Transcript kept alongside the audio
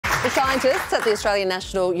Scientists at the Australian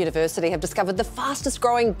National University have discovered the fastest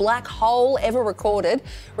growing black hole ever recorded.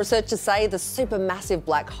 Researchers say the supermassive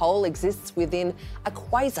black hole exists within a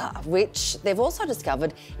quasar, which they've also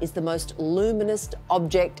discovered is the most luminous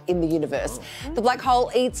object in the universe. The black hole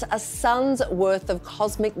eats a sun's worth of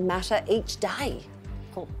cosmic matter each day.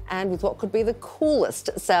 And with what could be the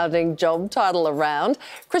coolest sounding job title around.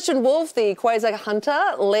 Christian Wolf, the quasar hunter,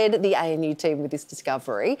 led the ANU team with this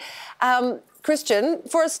discovery. Christian,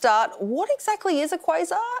 for a start, what exactly is a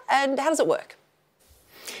quasar and how does it work?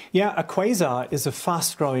 Yeah, a quasar is a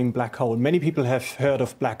fast-growing black hole. Many people have heard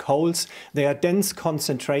of black holes. They are dense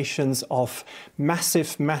concentrations of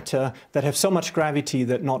massive matter that have so much gravity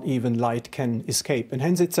that not even light can escape. And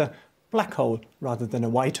hence it's a black hole rather than a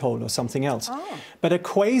white hole or something else. But a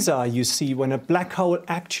quasar, you see, when a black hole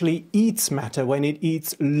actually eats matter, when it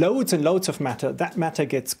eats loads and loads of matter, that matter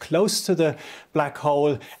gets close to the black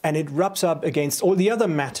hole and it rubs up against all the other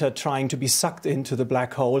matter trying to be sucked into the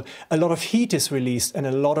black hole. A lot of heat is released and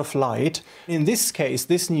a lot of light. In this case,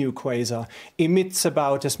 this new quasar emits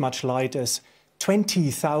about as much light as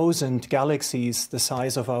 20,000 galaxies the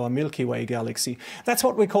size of our Milky Way galaxy. That's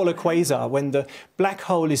what we call a quasar, when the black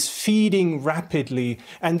hole is feeding rapidly.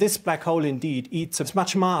 And this black hole indeed eats as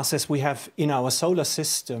much mass as we have in our solar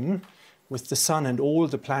system with the sun and all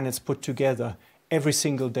the planets put together every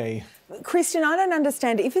single day. Christian, I don't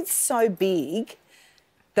understand. If it's so big,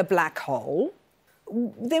 the black hole,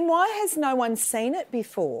 then why has no one seen it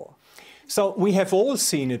before? So we have all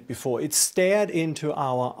seen it before. It's stared into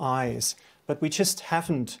our eyes. But we just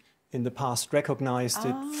haven't, in the past, recognized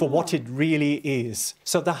it for what it really is.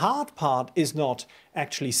 So the hard part is not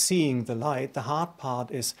actually seeing the light. The hard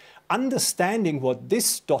part is understanding what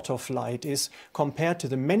this dot of light is compared to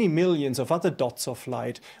the many millions of other dots of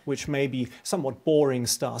light, which may be somewhat boring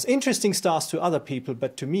stars. Interesting stars to other people,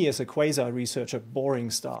 but to me as a quasar researcher,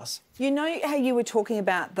 boring stars. You know how you were talking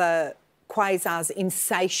about the quasar's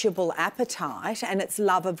insatiable appetite and its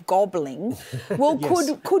love of gobbling. Well,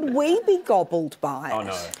 yes. could we be gobbled by it? Oh,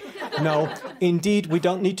 no. No, indeed, we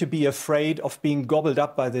don't need to be afraid of being gobbled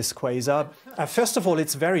up by this quasar. First of all,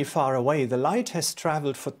 it's very far away. The light has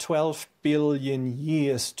travelled for 12 billion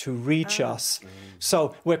years to reach us.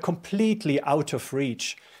 So we're completely out of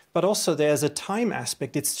reach. But also there's a time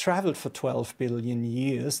aspect. It's travelled for 12 billion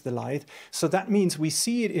years, the light. So that means we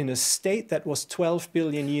see it in a state that was 12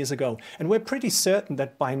 billion years ago. And we're pretty certain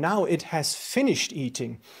that by now it has finished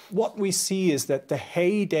eating. What we see is that the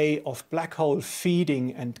heyday of black hole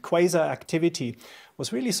feeding and quasar activity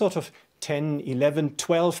was really sort of 10, 11,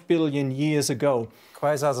 12 billion years ago.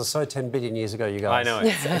 Quasars are so 10 billion years ago, you guys. I know,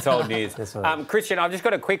 it's old news. Christian, I've just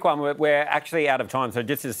got a quick one. We're actually out of time, so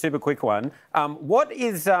just a super quick one. What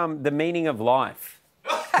is the meaning of life?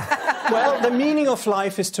 Well, the meaning of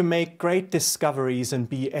life is to make great discoveries and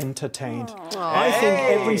be entertained. I think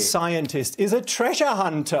every scientist is a treasure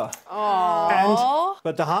hunter.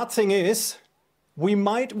 But the hard thing is, we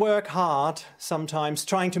might work hard sometimes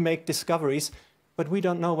trying to make discoveries, but we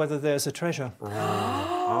don't know whether there's a treasure.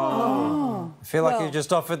 I feel like you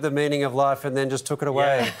just offered the meaning of life and then just took it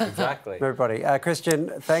away. Yeah, exactly. Everybody.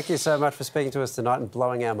 Christian, thank you so much for speaking to us tonight and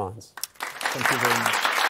blowing our minds. Thank you very much.